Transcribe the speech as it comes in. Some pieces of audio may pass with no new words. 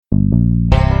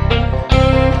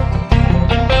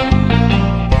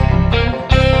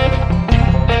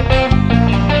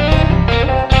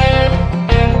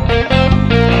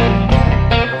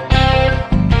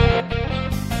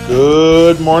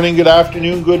morning, good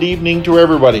afternoon, good evening to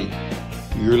everybody.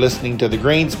 You're listening to the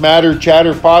Grains Matter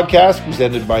Chatter podcast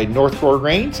presented by North Core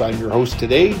Grains. I'm your host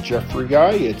today, Geoffrey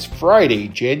Guy. It's Friday,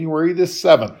 January the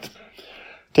 7th.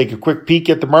 Take a quick peek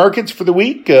at the markets for the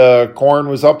week. Corn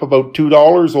was up about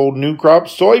 $2, old new crop.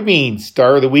 Soybeans,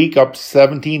 star of the week, up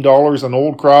 $17 on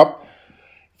old crop,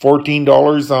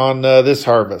 $14 on this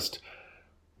harvest.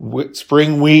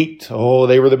 Spring wheat,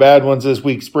 they were the bad ones this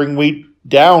week. Spring wheat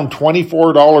down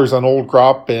 $24 on old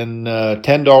crop and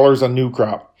 $10 on new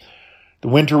crop. The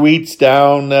winter wheat's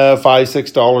down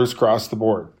 $5-6 across the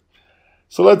board.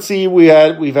 So let's see, we've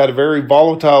had a very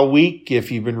volatile week.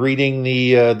 If you've been reading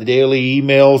the daily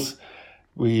emails,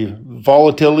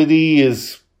 volatility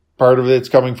is part of it's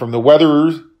coming from the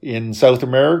weather in South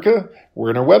America.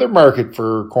 We're in a weather market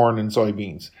for corn and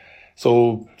soybeans.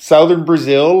 So southern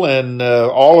Brazil and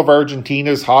all of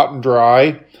Argentina is hot and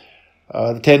dry.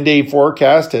 The 10-day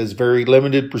forecast has very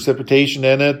limited precipitation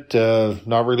in it.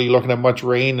 Not really looking at much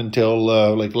rain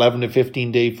until like 11 to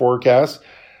 15-day forecast.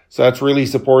 So that's really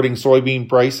supporting soybean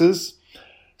prices.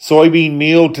 Soybean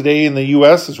meal today in the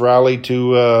U.S. has rallied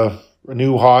to a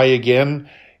new high again,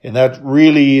 and that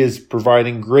really is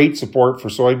providing great support for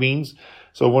soybeans.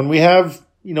 So when we have,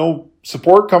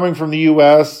 support coming from the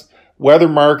U.S., weather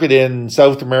market in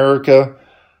South America,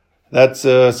 that's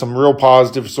some real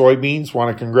positive soybeans.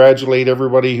 Want to congratulate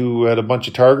everybody who had a bunch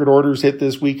of target orders hit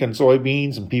this week on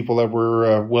soybeans and people that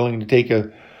were willing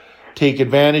to take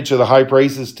advantage of the high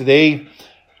prices today.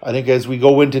 I think as we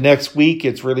go into next week,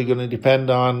 it's really going to depend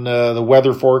on the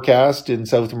weather forecast in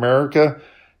South America.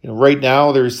 Right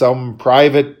now there's some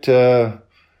private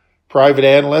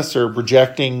analysts are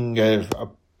projecting a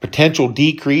potential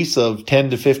decrease of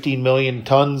 10 to 15 million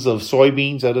tons of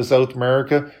soybeans out of South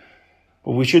America.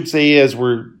 But we should say, as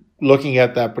we're looking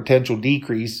at that potential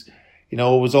decrease, it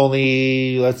was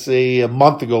only, let's say, a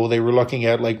month ago, they were looking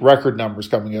at like record numbers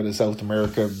coming out of South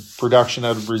America, production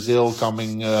out of Brazil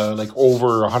coming like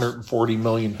over 140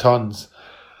 million tons.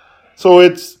 So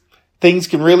things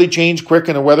can really change quick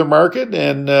in a weather market,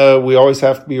 and we always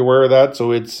have to be aware of that.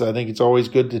 So I think it's always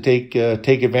good to take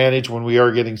advantage when we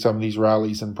are getting some of these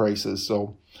rallies in prices.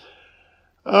 So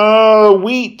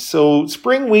wheat. So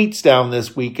spring wheat's down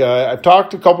this week. I've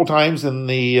talked a couple times in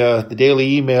the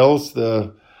daily emails,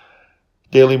 the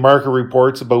daily market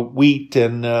reports about wheat,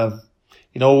 and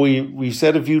we've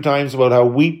said a few times about how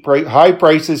high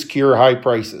prices cure high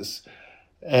prices,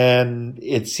 and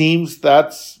it seems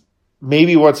that's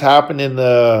maybe what's happened in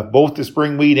both the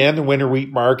spring wheat and the winter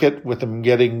wheat market, with them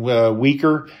getting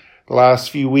weaker the last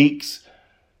few weeks.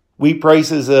 Wheat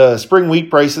prices, spring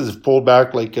wheat prices have pulled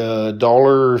back like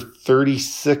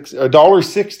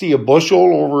 $1.60 a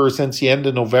bushel over since the end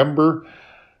of November.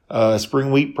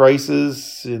 Spring wheat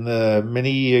prices in the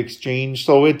mini exchange.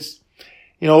 So it's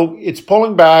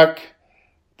pulling back.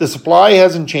 The supply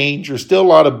hasn't changed. There's still a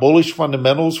lot of bullish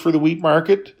fundamentals for the wheat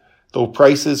market, though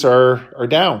prices are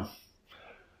down.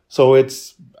 So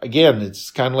it's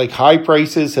kind of like high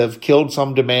prices have killed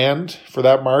some demand for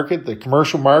that market. The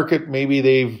commercial market,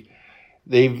 maybe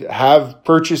they have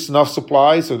purchased enough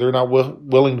supply, so they're not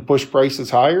willing to push prices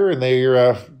higher, and they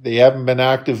haven't been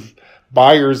active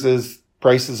buyers as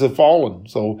prices have fallen.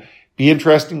 So be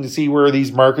interesting to see where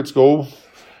these markets go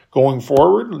going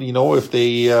forward. If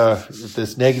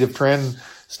this negative trend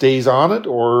stays on it,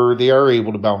 or they are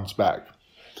able to bounce back.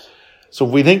 So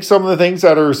if we think some of the things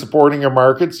that are supporting our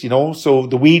markets, so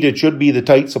the wheat, it should be the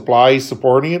tight supply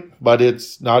supporting it, but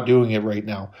it's not doing it right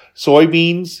now.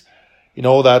 Soybeans,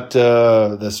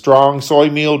 the strong soy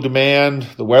meal demand,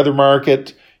 the weather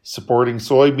market supporting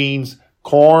soybeans.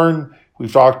 Corn,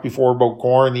 we've talked before about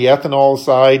corn, the ethanol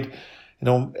side.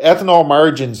 Ethanol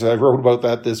margins, I wrote about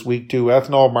that this week too.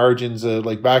 Ethanol margins,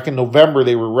 like back in November,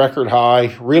 they were record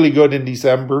high, really good in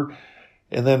December.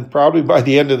 And then probably by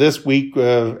the end of this week,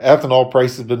 ethanol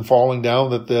prices have been falling down,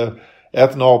 that the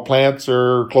ethanol plants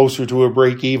are closer to a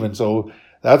break even. So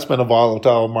that's been a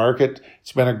volatile market.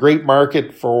 It's been a great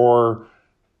market for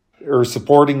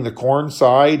supporting the corn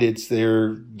side. It's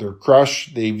their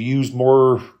crush. They've used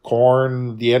more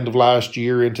corn the end of last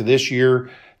year into this year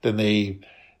than they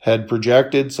had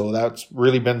projected. So that's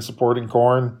really been supporting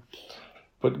corn.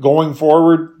 But going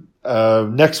forward,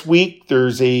 next week,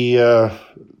 there's the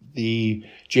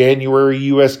January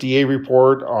USDA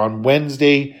report on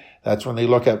Wednesday. That's when they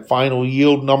look at final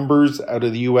yield numbers out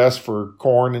of the U.S. for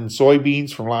corn and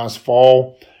soybeans from last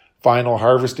fall, final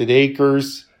harvested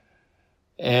acres.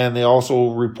 And they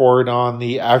also report on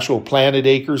the actual planted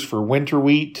acres for winter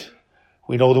wheat.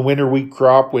 We know the winter wheat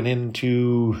crop went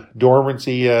into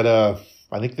dormancy at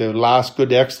I think the last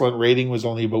good excellent rating was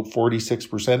only about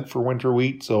 46% for winter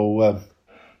wheat. So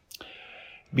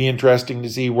be interesting to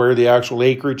see where the actual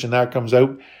acreage and that comes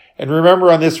out. And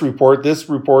remember on this report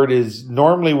is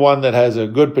normally one that has a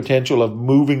good potential of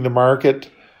moving the market,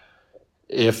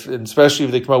 especially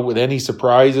if they come out with any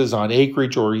surprises on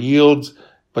acreage or yields.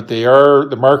 But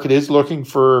the market is looking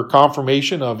for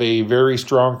confirmation of a very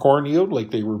strong corn yield,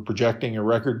 like they were projecting a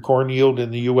record corn yield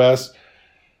in the U.S.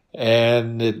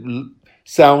 And it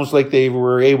sounds like they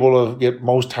were able to get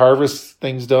most harvest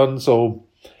things done. So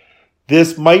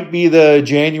this might be the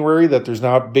January that there's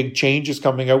not big changes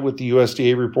coming out with the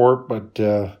USDA report, but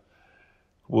time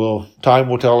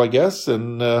will tell, I guess.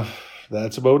 And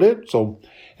that's about it. So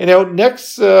anyhow,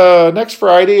 next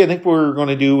Friday, I think we're going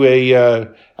to do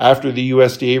after the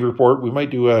USDA report, we might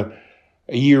do a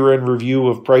year-end review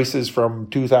of prices from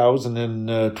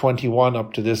 2021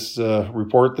 up to this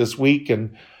report this week,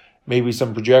 and maybe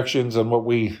some projections on what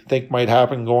we think might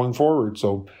happen going forward.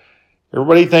 So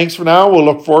everybody, thanks for now. We'll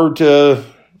look forward to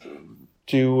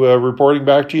reporting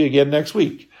back to you again next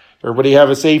week. Everybody have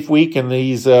a safe week in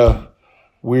these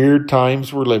weird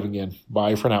times we're living in.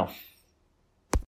 Bye for now.